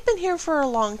 They've been here for a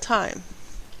long time.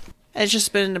 It's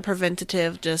just been a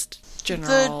preventative, just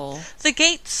general... The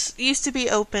gates used to be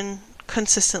open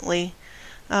consistently.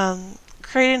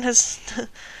 Creighton has...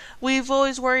 We've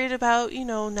always worried about,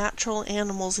 natural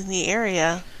animals in the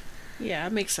area. Yeah,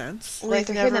 it makes sense. Right,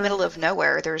 they're here in the middle of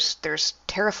nowhere. There's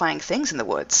terrifying things in the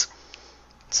woods.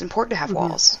 It's important to have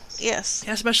walls. Yes.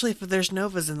 Yeah, especially if there's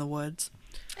novas in the woods.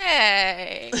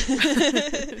 Hey!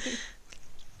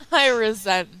 I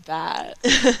resent that.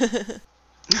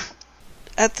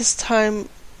 At this time,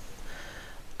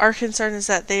 our concern is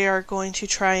that they are going to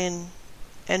try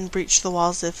and breach the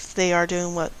walls if they are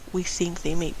doing what we think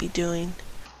they may be doing.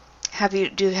 Do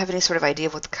you have any sort of idea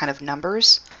of what kind of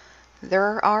numbers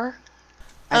there are?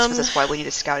 I suppose that's why we need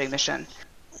a scouting mission.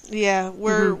 Yeah,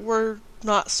 we're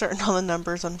not certain on the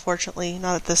numbers, unfortunately,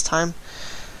 not at this time.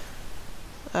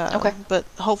 Okay. But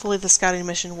hopefully the scouting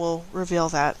mission will reveal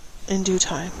that in due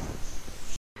time.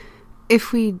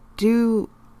 If we do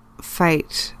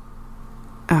fight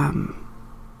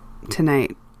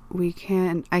tonight, we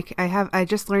can... I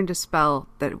just learned a spell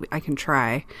that I can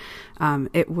try.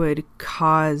 It would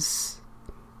cause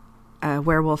a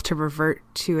werewolf to revert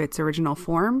to its original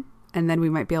form, and then we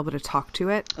might be able to talk to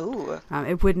it. Ooh.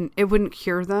 It wouldn't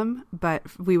cure them, but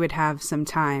we would have some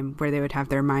time where they would have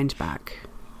their mind back.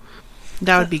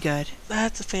 That would be good.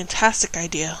 That's a fantastic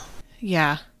idea.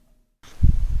 Yeah.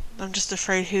 I'm just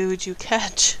afraid who would you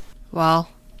catch? Well,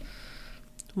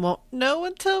 won't know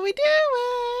until we do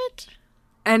it.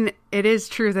 And it is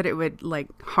true that it would,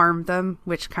 harm them,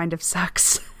 which kind of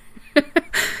sucks.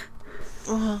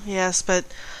 Yes, but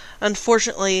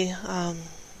unfortunately,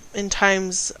 in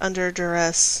times under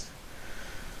duress,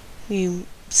 you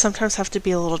sometimes have to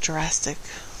be a little drastic.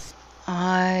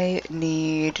 I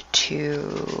need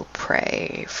to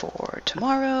pray for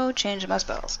tomorrow, change my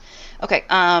spells. Okay,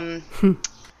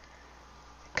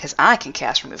 because I can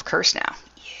cast Remove Curse now.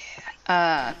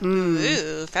 Yeah.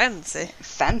 Ooh, fancy.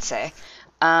 Fancy.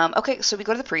 Okay, so we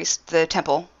go to the priest, the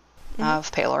temple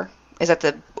of Palor. Is that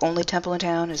the only temple in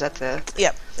town? Is that the...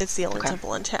 Yep, it's the only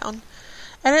temple in town.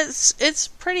 And it's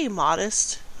pretty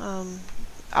modest,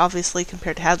 obviously,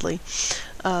 compared to Hadley.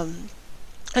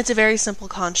 It's a very simple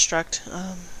construct.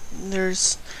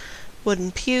 There's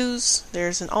wooden pews,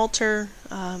 there's an altar.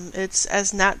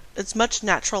 It's much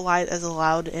natural light as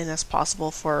allowed in as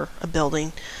possible for a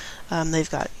building. They've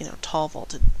got, tall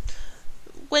vaulted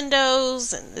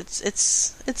windows, and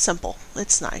it's simple.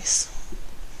 It's nice.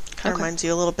 Kind of reminds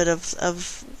you a little bit of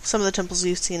some of the temples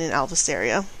you've seen in Alvis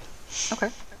area. Okay.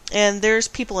 And there's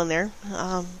people in there,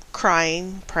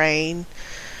 crying, praying,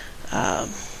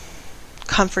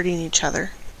 comforting each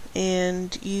other.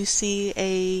 And you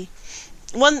see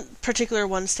one particular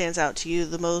one stands out to you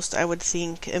the most, I would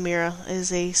think, Amira,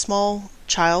 is a small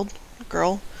child,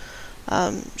 girl.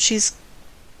 She's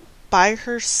by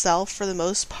herself for the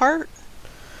most part.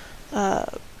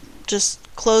 Just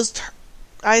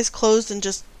eyes closed and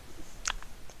just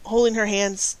holding her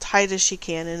hands tight as she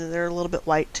can, and they're a little bit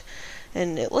white.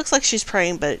 And it looks like she's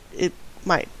praying, but it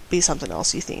might be something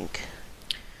else, you think.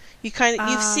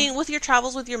 You've seen, with your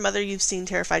travels with your mother, you've seen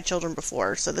terrified children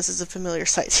before, so this is a familiar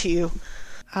sight to you.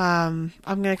 I'm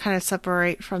going to kind of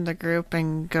separate from the group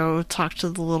and go talk to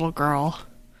the little girl.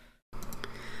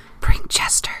 Bring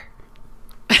Chester.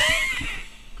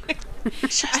 I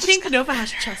think Nova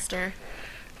has Chester.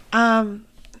 And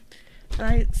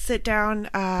I sit down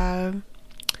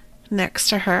next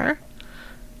to her,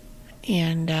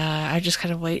 and I just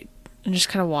kind of wait and just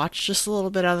kind of watch just a little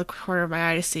bit out of the corner of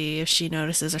my eye to see if she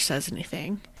notices or says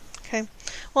anything. Okay.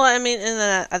 Well, I mean, and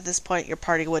then at this point, your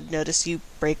party would notice you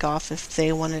break off if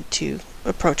they wanted to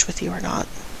approach with you or not.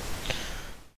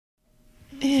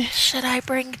 Should I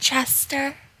bring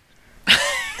Chester?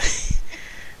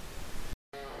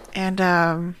 And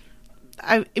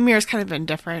Amira's kind of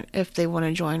indifferent if they want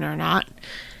to join or not.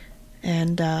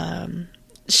 And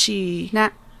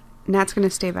Nat's going to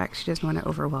stay back. She doesn't want to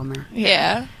overwhelm her.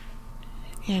 Yeah.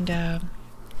 And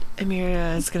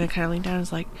Amira is going to kind of lean down and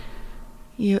is like,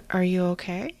 are you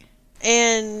okay?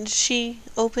 And she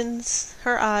opens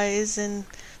her eyes, and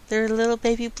they're little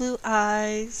baby blue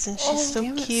eyes, and she's so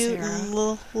cute, and the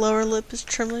little lower lip is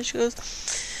trembling. She goes,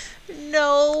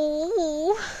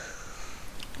 "No."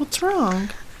 What's wrong?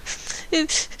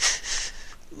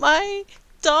 My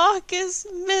dog is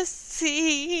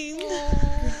missing.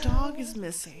 Your dog is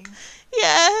missing?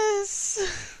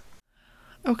 Yes.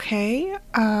 Okay,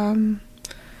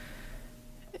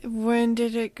 when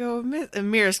did it go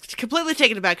Amira's completely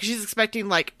taken aback because she's expecting,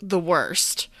 like, the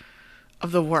worst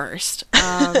of the worst.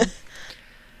 How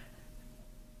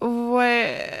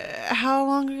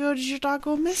long ago did your dog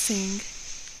go missing?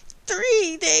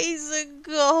 3 days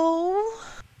ago.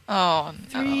 Oh,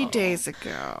 no. 3 days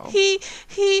ago. He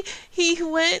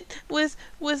went with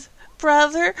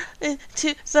brother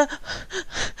into the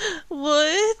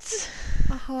woods.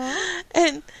 Uh-huh.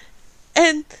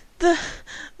 And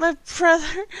my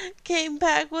brother came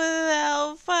back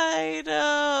without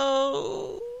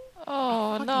Fido.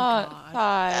 Oh, not Fido.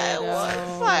 I want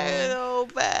Fido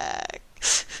back.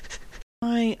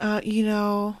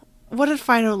 What did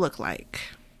Fido look like?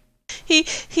 He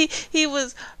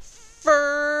was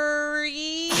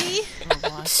furry. Oh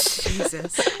gosh,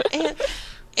 Jesus.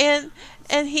 And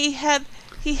he had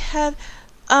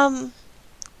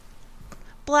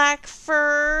black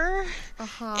fur.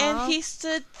 Uh-huh. And he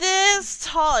stood this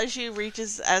tall, as she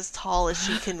reaches as tall as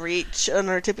she can reach on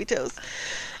her tippy toes.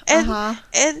 And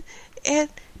and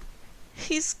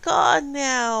he's gone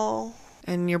now.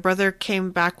 And your brother came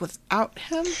back without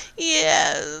him?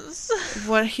 Yes.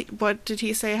 What did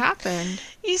he say happened?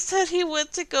 He said he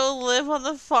went to go live on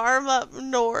the farm up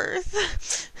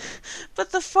north.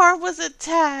 But the farm was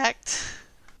attacked.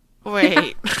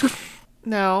 Wait.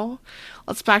 No.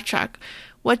 Let's backtrack.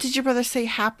 What did your brother say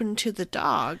happened to the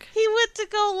dog? He went to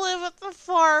go live at the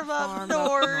farm up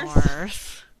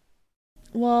north.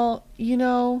 Well,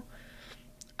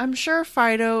 I'm sure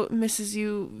Fido misses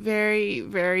you very,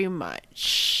 very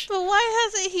much. But why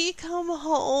hasn't he come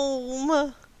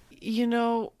home?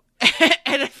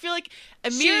 And I feel like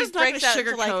Amira's not going to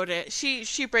sugarcoat it.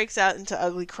 She breaks out into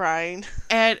ugly crying.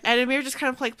 And Amira just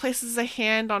kind of like places a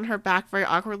hand on her back very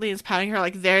awkwardly and is patting her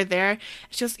like there.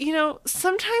 It's just,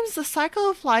 sometimes the cycle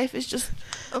of life is just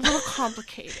a little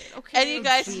complicated. Okay. And you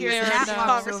guys hear Nat this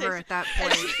walks conversation over at that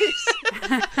point.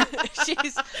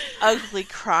 She's ugly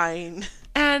crying.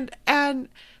 And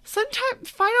sometimes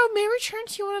Fido may return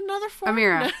to you in another form.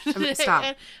 Amira,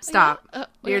 stop.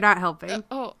 You're not helping.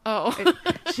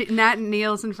 Nat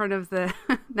kneels in front of the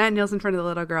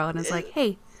little girl and is like,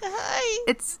 "Hey, hi.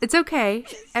 It's okay.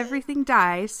 Everything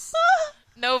dies."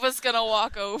 Nova's gonna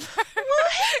walk over.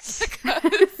 What?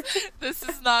 Because this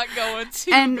is not going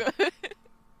too good.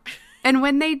 And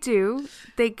when they do,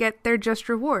 they get their just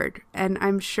reward. And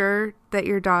I'm sure that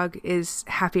your dog is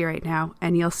happy right now,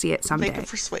 and you'll see it someday. Make a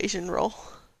persuasion roll.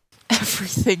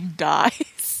 Everything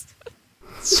dies.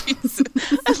 Jesus.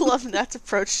 I love Nat's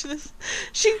approach to this.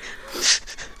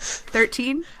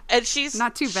 13? And she's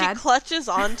not too bad. She clutches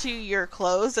onto your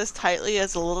clothes as tightly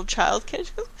as a little child can.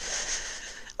 She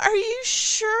goes, "Are you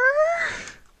sure?"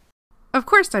 Of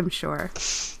course I'm sure.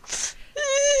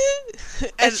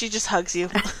 And she just hugs you.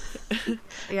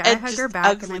 Yeah, I hug her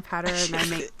back and I pat her and I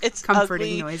make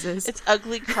comforting noises. It's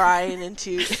ugly crying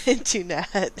into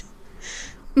Nat.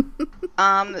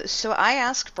 So I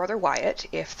asked Brother Wyatt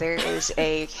if there is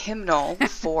a hymnal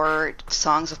for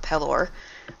Songs of Pelor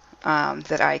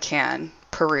that I can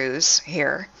peruse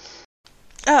here.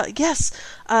 Yes.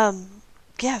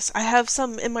 Yes, I have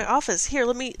some in my office. Here,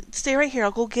 let me stay right here.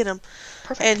 I'll go get them.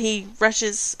 Perfect. And he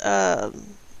rushes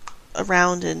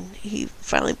around and he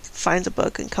finally finds a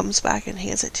book and comes back and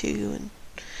hands it to you. And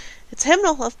it's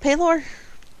Hymnal of Pelor.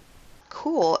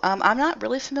 Cool. I'm not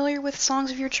really familiar with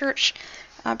songs of your church,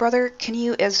 brother.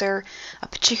 Is there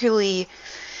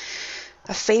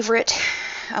a favorite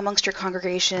amongst your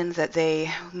congregation that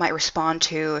they might respond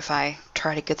to if I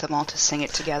try to get them all to sing it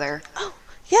together? Oh,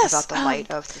 yes. About the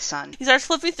light of the sun. He starts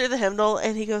flipping through the hymnal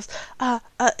and he goes,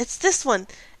 it's this one.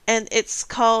 And it's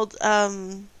called,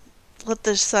 Let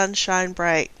the Sun Shine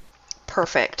Bright.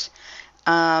 Perfect.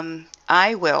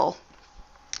 I will,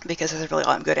 because that's really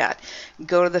all I'm good at,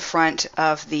 go to the front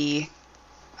of the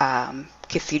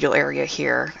cathedral area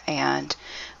here, and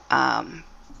I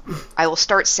will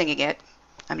start singing it.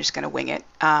 I'm just going to wing it,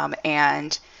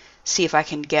 and see if I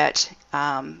can get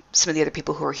some of the other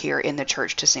people who are here in the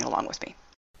church to sing along with me.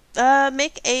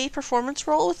 Make a performance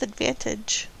roll with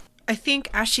advantage. I think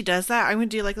as she does that, I'm going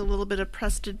to do like a little bit of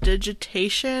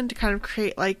prestidigitation to kind of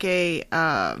create like a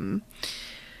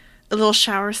little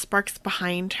shower sparks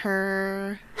behind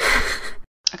her.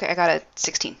 Okay, I got a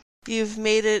 16. You've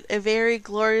made it a very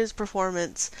glorious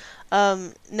performance.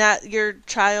 Nat, your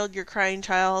crying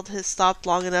child, has stopped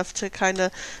long enough to kind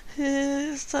of,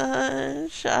 his sun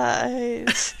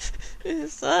shines,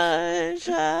 his sun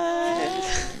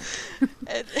shines.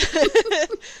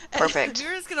 Perfect.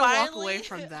 Mira's going to walk away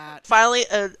from that. Finally,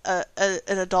 an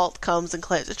adult comes and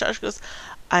claims it. Josh goes,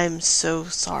 I'm so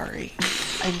sorry.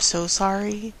 I'm so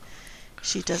sorry.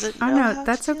 She doesn't know. Oh, no,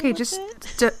 that's okay. Just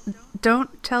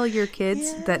don't tell your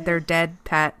kids that their dead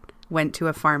pet went to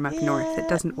a farm up north. It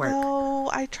doesn't work. No,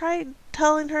 I tried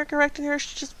telling her, correcting her.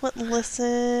 She just wouldn't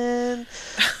listen.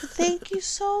 Thank you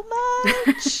so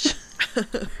much.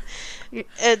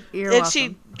 You're welcome.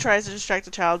 She tries to distract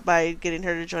the child by getting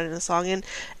her to join in the song.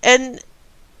 And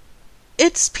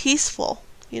it's peaceful.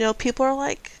 You know, people are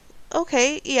like,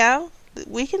 okay, yeah,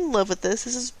 we can live with this.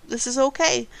 This is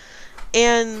okay.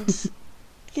 And...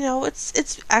 you know,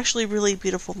 it's actually really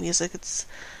beautiful music. It's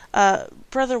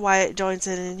Brother Wyatt joins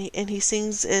in and he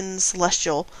sings in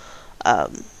Celestial,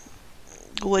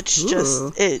 which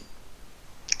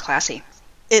classy.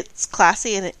 It's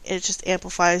classy and it just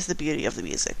amplifies the beauty of the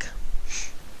music.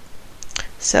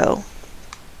 So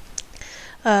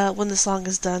when the song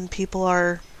is done, people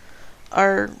are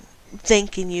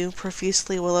thanking you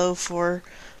profusely, Willow, for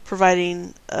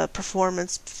providing a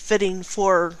performance fitting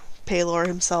for Pelor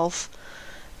himself.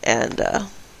 And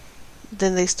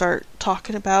then they start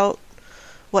talking about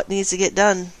what needs to get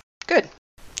done. Good.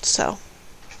 So,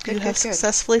 you have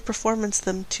successfully performanced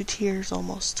them to tears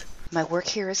almost. My work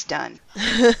here is done.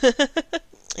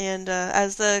 And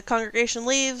as the congregation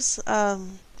leaves, well,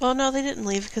 no, they didn't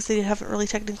leave because they haven't really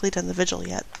technically done the vigil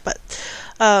yet. But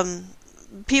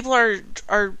people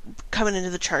are coming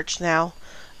into the church now.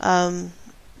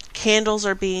 Candles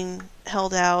are being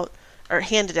held out. Or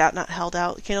handed out, not held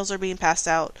out. Candles are being passed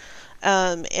out.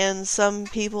 And some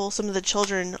of the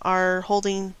children are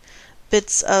holding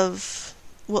bits of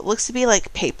what looks to be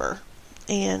like paper.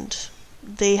 And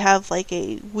they have like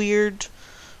a weird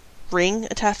ring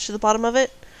attached to the bottom of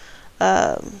it.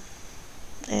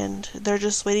 And they're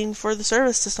just waiting for the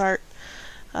service to start.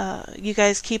 You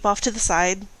guys keep off to the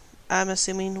side, I'm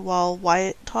assuming, while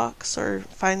Wyatt talks or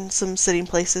find some sitting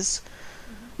places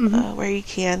where you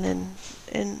can.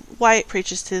 And Wyatt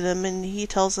preaches to them, and he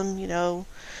tells them, you know,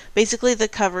 basically he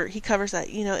covers that,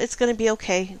 you know, it's going to be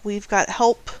okay. We've got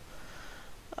help.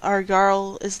 Our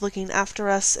Jarl is looking after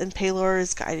us, and Pelor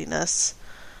is guiding us.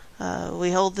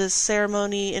 We hold this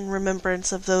ceremony in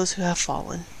remembrance of those who have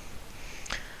fallen,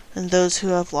 and those who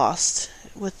have lost,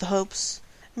 with the hopes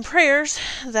and prayers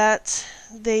that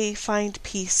they find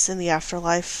peace in the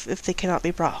afterlife if they cannot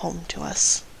be brought home to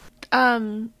us.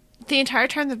 The entire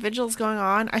time the vigil is going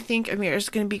on, I think Amira's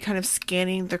going to be kind of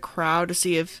scanning the crowd to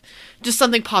see if just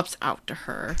something pops out to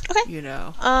her. Okay. You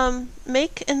know.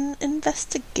 Make an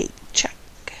investigate check.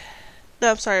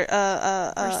 No, I'm sorry.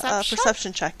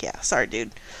 Perception check. Yeah. Sorry,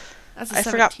 dude. That's a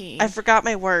 17. I forgot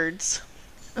my words.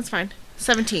 That's fine.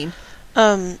 17.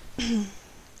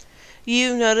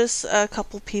 You notice a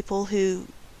couple people who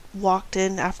walked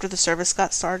in after the service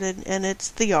got started, and it's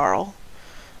the Jarl.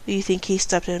 You think he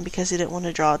stepped in because he didn't want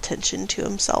to draw attention to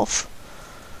himself.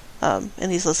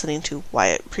 and he's listening to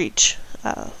Wyatt preach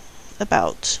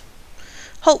about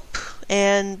hope,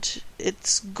 and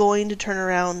it's going to turn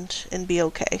around and be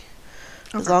okay.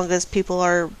 As long as people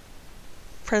are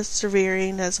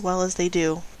persevering as well as they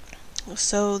do.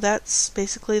 So that's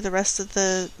basically the rest of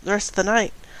the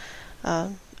night.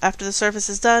 After the service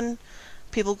is done,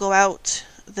 people go out.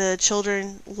 The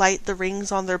children light the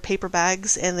rings on their paper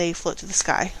bags, and they float to the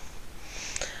sky.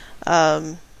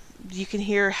 You can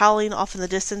hear howling off in the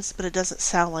distance, but it doesn't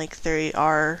sound like they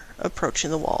are approaching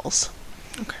the walls.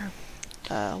 Okay.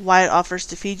 Wyatt offers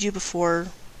to feed you before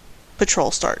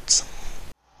patrol starts.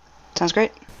 Sounds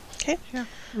great. Okay. Yeah.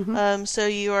 Mm-hmm. So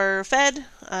you are fed.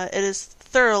 It is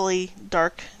thoroughly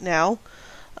dark now.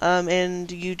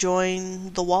 And you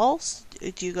join the walls.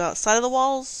 Do you go outside of the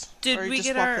walls? Did or we just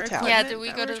get walk our the town? Yeah, did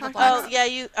we go to the talking black? Oh,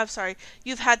 yeah, I'm sorry.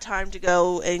 You've had time to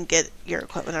go and get your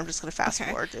equipment. I'm just going to fast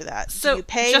forward through that. So, do you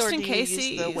pay just or in do case you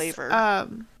use the waiver?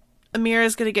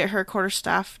 Amira's going to get her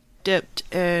quarterstaff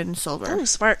dipped in silver. Oh,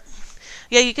 smart.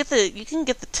 Yeah, you can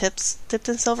get the tips dipped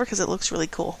in silver because it looks really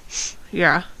cool.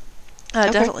 Yeah.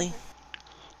 Okay. Definitely.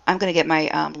 I'm going to get my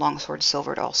longsword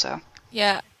silvered also.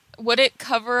 Yeah. Would it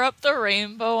cover up the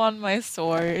rainbow on my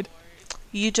sword?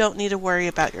 You don't need to worry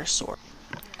about your sword.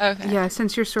 Okay. Yeah,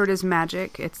 since your sword is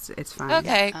magic, it's fine.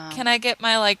 Okay. Can I get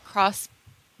my like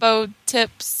crossbow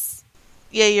tips?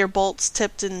 Yeah, your bolts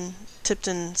tipped in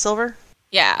silver?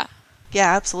 Yeah.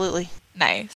 Yeah, absolutely.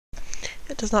 Nice.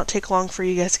 It does not take long for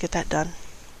you guys to get that done.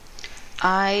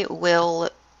 I will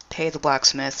pay the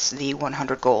blacksmiths the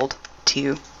 100 gold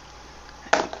to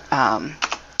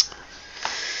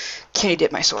Kenny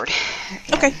dip my sword.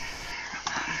 Okay.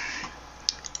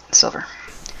 Silver.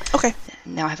 Okay.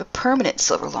 Now I have a permanent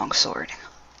silver longsword.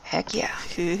 Heck yeah.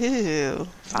 Ooh,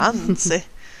 fancy.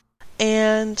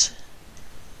 And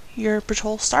your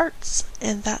patrol starts,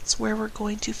 and that's where we're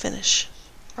going to finish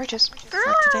Righteous.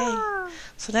 for today.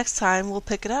 So next time we'll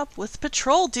pick it up with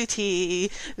patrol duty.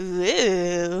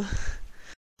 Woo!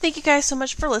 Thank you guys so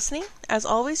much for listening. As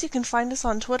always, you can find us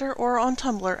on Twitter or on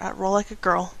Tumblr at Roll Like a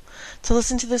Girl. To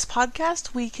listen to this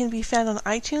podcast, we can be found on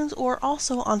iTunes or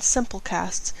also on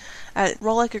Simplecast at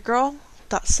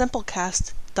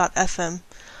rolllikeagirl.simplecast.fm.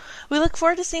 We look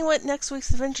forward to seeing what next week's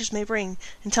adventures may bring.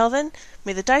 Until then,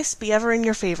 may the dice be ever in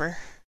your favor.